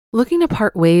Looking to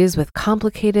part ways with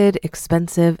complicated,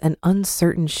 expensive, and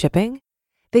uncertain shipping?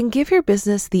 Then give your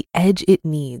business the edge it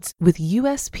needs with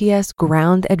USPS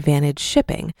Ground Advantage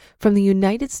shipping from the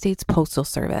United States Postal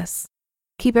Service.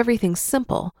 Keep everything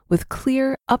simple with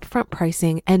clear, upfront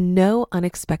pricing and no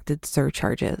unexpected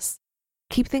surcharges.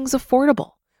 Keep things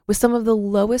affordable with some of the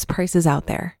lowest prices out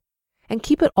there. And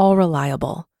keep it all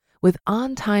reliable with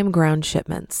on-time ground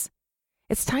shipments.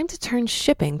 It's time to turn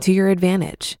shipping to your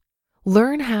advantage.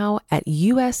 Learn how at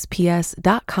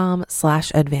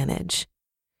USPS.com/advantage.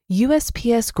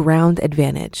 USPS Ground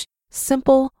Advantage.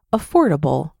 Simple,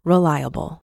 affordable,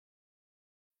 reliable.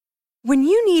 When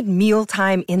you need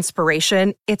mealtime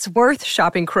inspiration, it's worth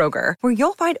shopping Kroger, where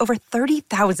you'll find over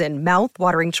 30,000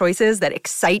 mouth-watering choices that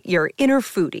excite your inner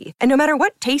foodie. And no matter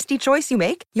what tasty choice you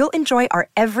make, you'll enjoy our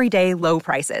everyday low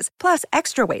prices, plus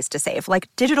extra ways to save, like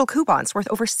digital coupons worth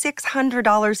over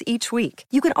 $600 each week.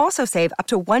 You can also save up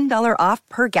to $1 off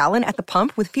per gallon at the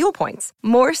pump with fuel points.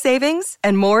 More savings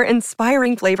and more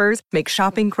inspiring flavors make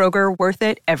shopping Kroger worth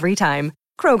it every time.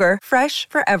 Kroger, fresh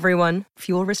for everyone.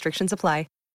 Fuel restrictions apply.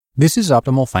 This is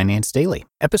Optimal Finance Daily,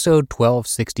 episode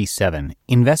 1267,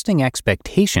 Investing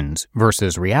Expectations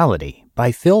versus Reality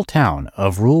by Phil Town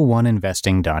of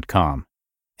Rule1Investing.com.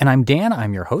 And I'm Dan,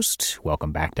 I'm your host.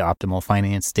 Welcome back to Optimal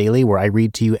Finance Daily, where I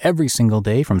read to you every single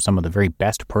day from some of the very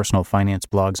best personal finance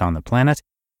blogs on the planet.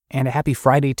 And a happy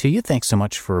Friday to you. Thanks so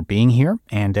much for being here.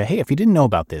 And hey, if you didn't know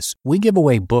about this, we give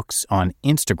away books on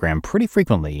Instagram pretty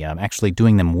frequently. I'm actually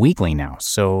doing them weekly now.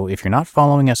 So if you're not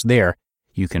following us there,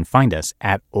 you can find us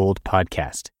at Old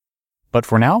Podcast. But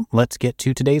for now, let's get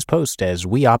to today's post as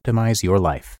we optimize your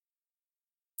life.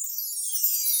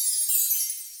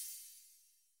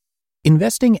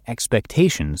 Investing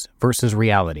Expectations versus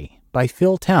Reality by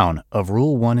Phil Town of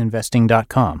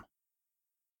Rule1Investing.com.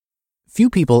 Few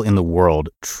people in the world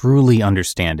truly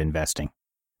understand investing.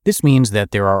 This means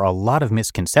that there are a lot of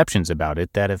misconceptions about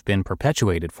it that have been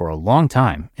perpetuated for a long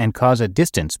time and cause a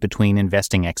distance between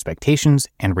investing expectations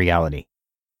and reality.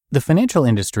 The financial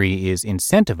industry is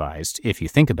incentivized, if you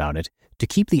think about it, to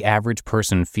keep the average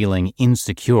person feeling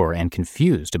insecure and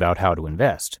confused about how to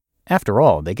invest. After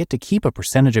all, they get to keep a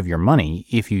percentage of your money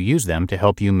if you use them to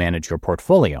help you manage your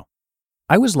portfolio.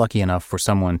 I was lucky enough for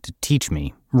someone to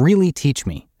really teach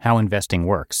me, how investing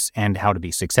works and how to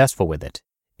be successful with it.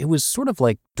 It was sort of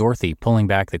like Dorothy pulling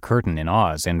back the curtain in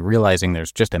Oz and realizing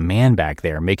there's just a man back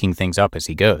there making things up as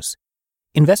he goes.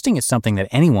 Investing is something that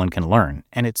anyone can learn,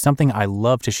 and it's something I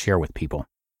love to share with people.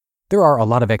 There are a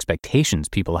lot of expectations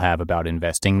people have about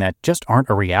investing that just aren't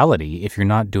a reality if you're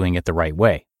not doing it the right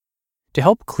way. To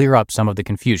help clear up some of the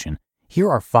confusion, here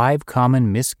are 5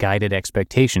 common misguided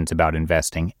expectations about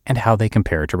investing and how they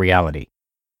compare to reality.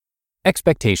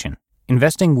 Expectation: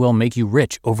 investing will make you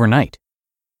rich overnight.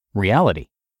 Reality: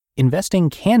 investing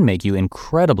can make you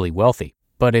incredibly wealthy,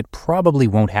 but it probably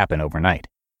won't happen overnight.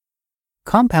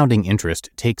 Compounding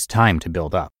interest takes time to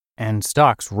build up, and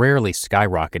stocks rarely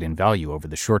skyrocket in value over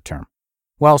the short term.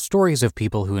 While stories of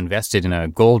people who invested in a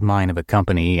gold mine of a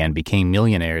company and became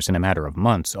millionaires in a matter of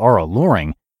months are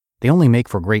alluring, they only make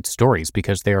for great stories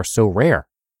because they are so rare.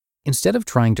 Instead of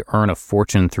trying to earn a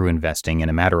fortune through investing in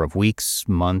a matter of weeks,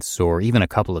 months, or even a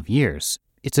couple of years,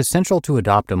 it's essential to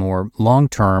adopt a more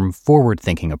long-term,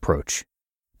 forward-thinking approach.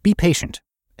 Be patient.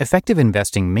 Effective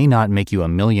investing may not make you a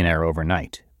millionaire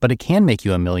overnight, but it can make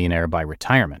you a millionaire by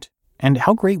retirement. And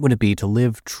how great would it be to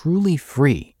live truly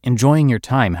free, enjoying your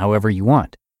time however you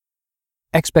want?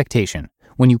 Expectation: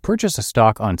 when you purchase a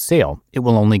stock on sale, it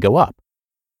will only go up.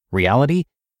 Reality: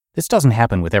 this doesn't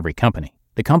happen with every company.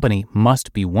 The company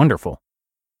must be wonderful.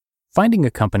 Finding a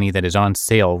company that is on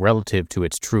sale relative to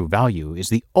its true value is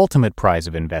the ultimate prize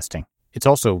of investing. It's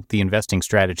also the investing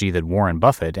strategy that Warren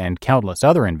Buffett and countless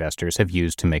other investors have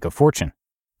used to make a fortune.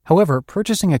 However,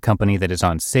 purchasing a company that is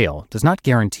on sale does not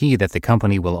guarantee that the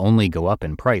company will only go up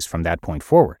in price from that point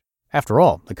forward. After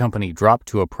all, the company dropped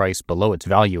to a price below its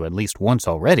value at least once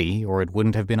already, or it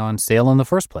wouldn't have been on sale in the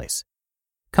first place.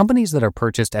 Companies that are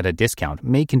purchased at a discount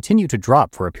may continue to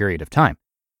drop for a period of time.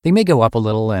 They may go up a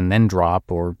little and then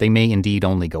drop, or they may indeed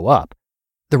only go up.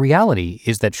 The reality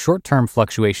is that short-term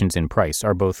fluctuations in price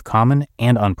are both common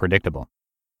and unpredictable.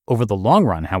 Over the long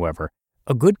run, however,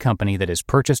 a good company that is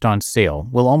purchased on sale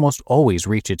will almost always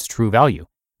reach its true value.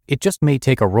 It just may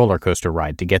take a roller coaster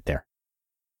ride to get there.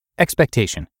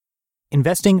 Expectation: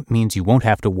 investing means you won't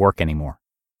have to work anymore.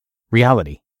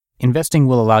 Reality: investing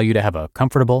will allow you to have a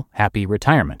comfortable, happy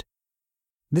retirement.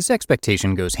 This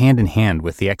expectation goes hand in hand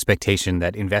with the expectation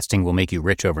that investing will make you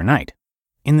rich overnight.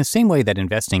 In the same way that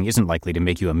investing isn't likely to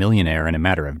make you a millionaire in a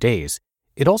matter of days,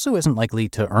 it also isn't likely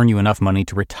to earn you enough money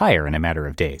to retire in a matter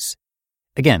of days.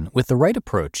 Again, with the right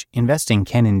approach, investing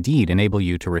can indeed enable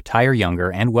you to retire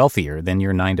younger and wealthier than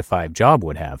your 9-to-5 job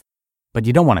would have, but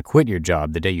you don't want to quit your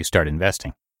job the day you start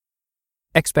investing.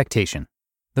 Expectation.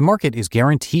 The market is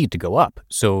guaranteed to go up,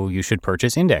 so you should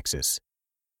purchase indexes.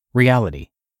 Reality.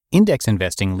 Index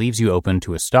investing leaves you open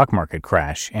to a stock market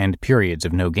crash and periods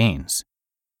of no gains.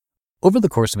 Over the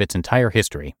course of its entire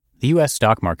history, the U.S.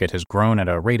 stock market has grown at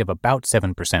a rate of about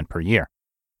 7% per year.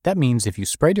 That means if you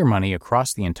spread your money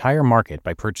across the entire market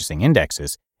by purchasing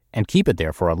indexes and keep it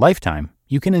there for a lifetime,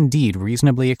 you can indeed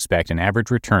reasonably expect an average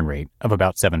return rate of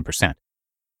about 7%.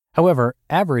 However,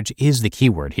 average is the key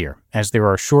word here, as there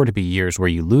are sure to be years where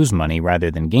you lose money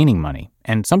rather than gaining money,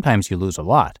 and sometimes you lose a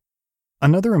lot.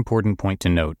 Another important point to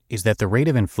note is that the rate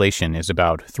of inflation is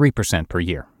about 3% per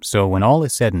year, so when all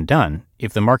is said and done,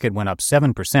 if the market went up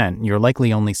 7%, you're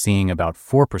likely only seeing about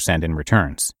 4% in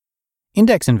returns.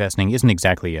 Index investing isn't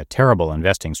exactly a terrible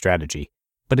investing strategy,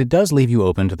 but it does leave you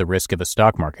open to the risk of a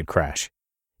stock market crash.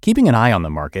 Keeping an eye on the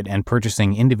market and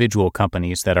purchasing individual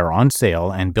companies that are on sale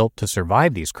and built to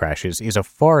survive these crashes is a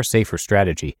far safer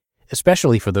strategy,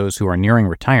 especially for those who are nearing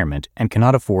retirement and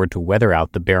cannot afford to weather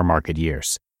out the bear market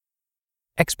years.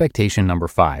 Expectation number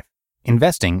 5.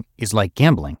 Investing is like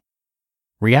gambling.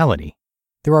 Reality.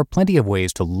 There are plenty of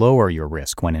ways to lower your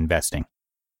risk when investing.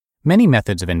 Many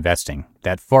methods of investing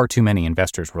that far too many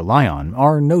investors rely on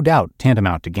are no doubt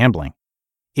tantamount to gambling.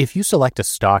 If you select a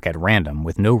stock at random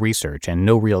with no research and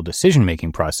no real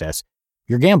decision-making process,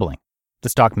 you're gambling. The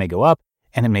stock may go up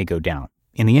and it may go down.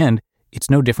 In the end, it's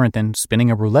no different than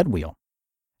spinning a roulette wheel.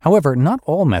 However, not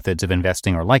all methods of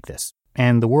investing are like this,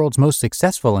 and the world's most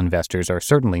successful investors are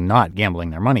certainly not gambling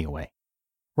their money away.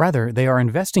 Rather, they are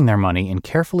investing their money in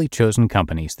carefully chosen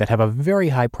companies that have a very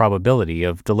high probability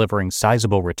of delivering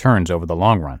sizable returns over the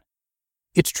long run.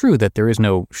 It's true that there is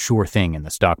no sure thing in the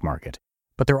stock market,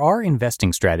 but there are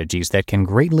investing strategies that can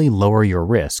greatly lower your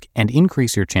risk and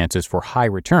increase your chances for high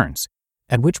returns,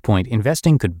 at which point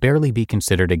investing could barely be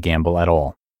considered a gamble at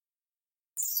all.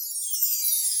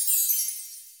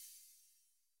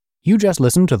 You just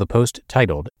listened to the post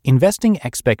titled Investing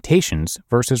Expectations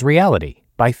versus Reality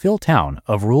by Phil Town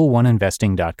of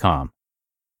Rule1Investing.com.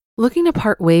 Looking to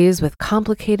part ways with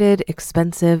complicated,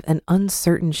 expensive, and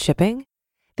uncertain shipping?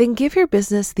 Then give your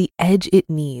business the edge it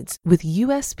needs with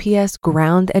USPS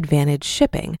Ground Advantage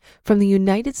shipping from the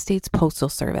United States Postal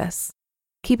Service.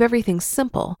 Keep everything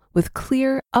simple with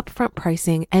clear, upfront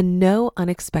pricing and no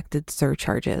unexpected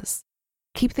surcharges.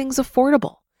 Keep things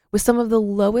affordable with some of the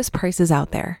lowest prices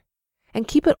out there. And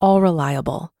keep it all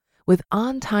reliable with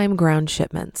on-time ground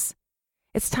shipments.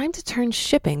 It's time to turn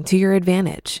shipping to your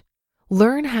advantage.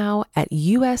 Learn how at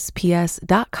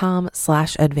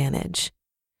USPS.com/advantage.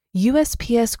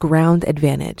 USPS Ground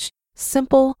Advantage.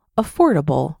 Simple,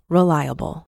 affordable,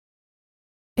 reliable.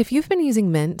 If you've been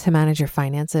using Mint to manage your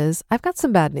finances, I've got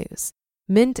some bad news.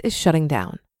 Mint is shutting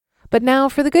down. But now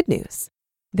for the good news.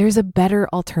 There's a better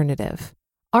alternative.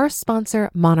 Our sponsor,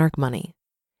 Monarch Money.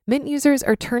 Mint users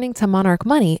are turning to Monarch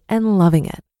Money and loving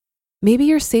it. Maybe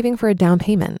you're saving for a down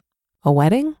payment, a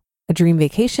wedding, a dream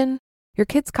vacation, your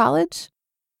kid's college.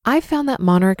 I've found that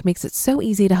Monarch makes it so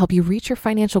easy to help you reach your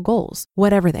financial goals,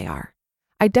 whatever they are.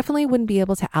 I definitely wouldn't be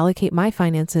able to allocate my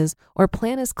finances or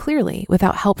plan as clearly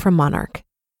without help from Monarch.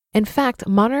 In fact,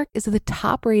 Monarch is the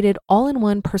top-rated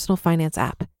all-in-one personal finance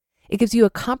app. It gives you a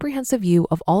comprehensive view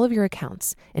of all of your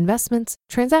accounts, investments,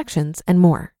 transactions, and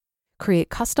more. Create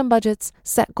custom budgets,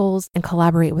 set goals, and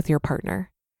collaborate with your partner.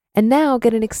 And now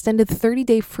get an extended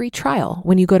 30-day free trial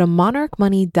when you go to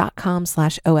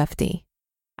monarchmoney.com/OFD.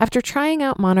 After trying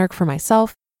out Monarch for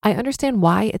myself, I understand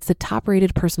why it's the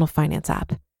top-rated personal finance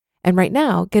app. And right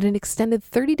now, get an extended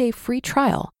 30-day free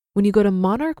trial when you go to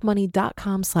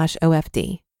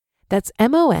monarchmoney.com/OFD. That's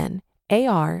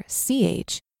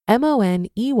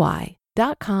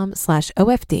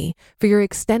monarchmoney.com/OFD for your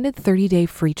extended 30-day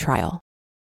free trial.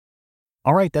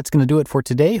 All right, that's going to do it for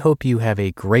today. Hope you have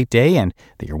a great day and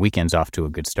that your weekend's off to a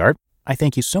good start. I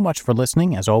thank you so much for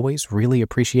listening. As always, really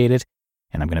appreciate it.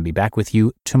 And I'm going to be back with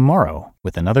you tomorrow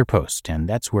with another post, and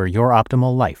that's where your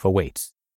optimal life awaits.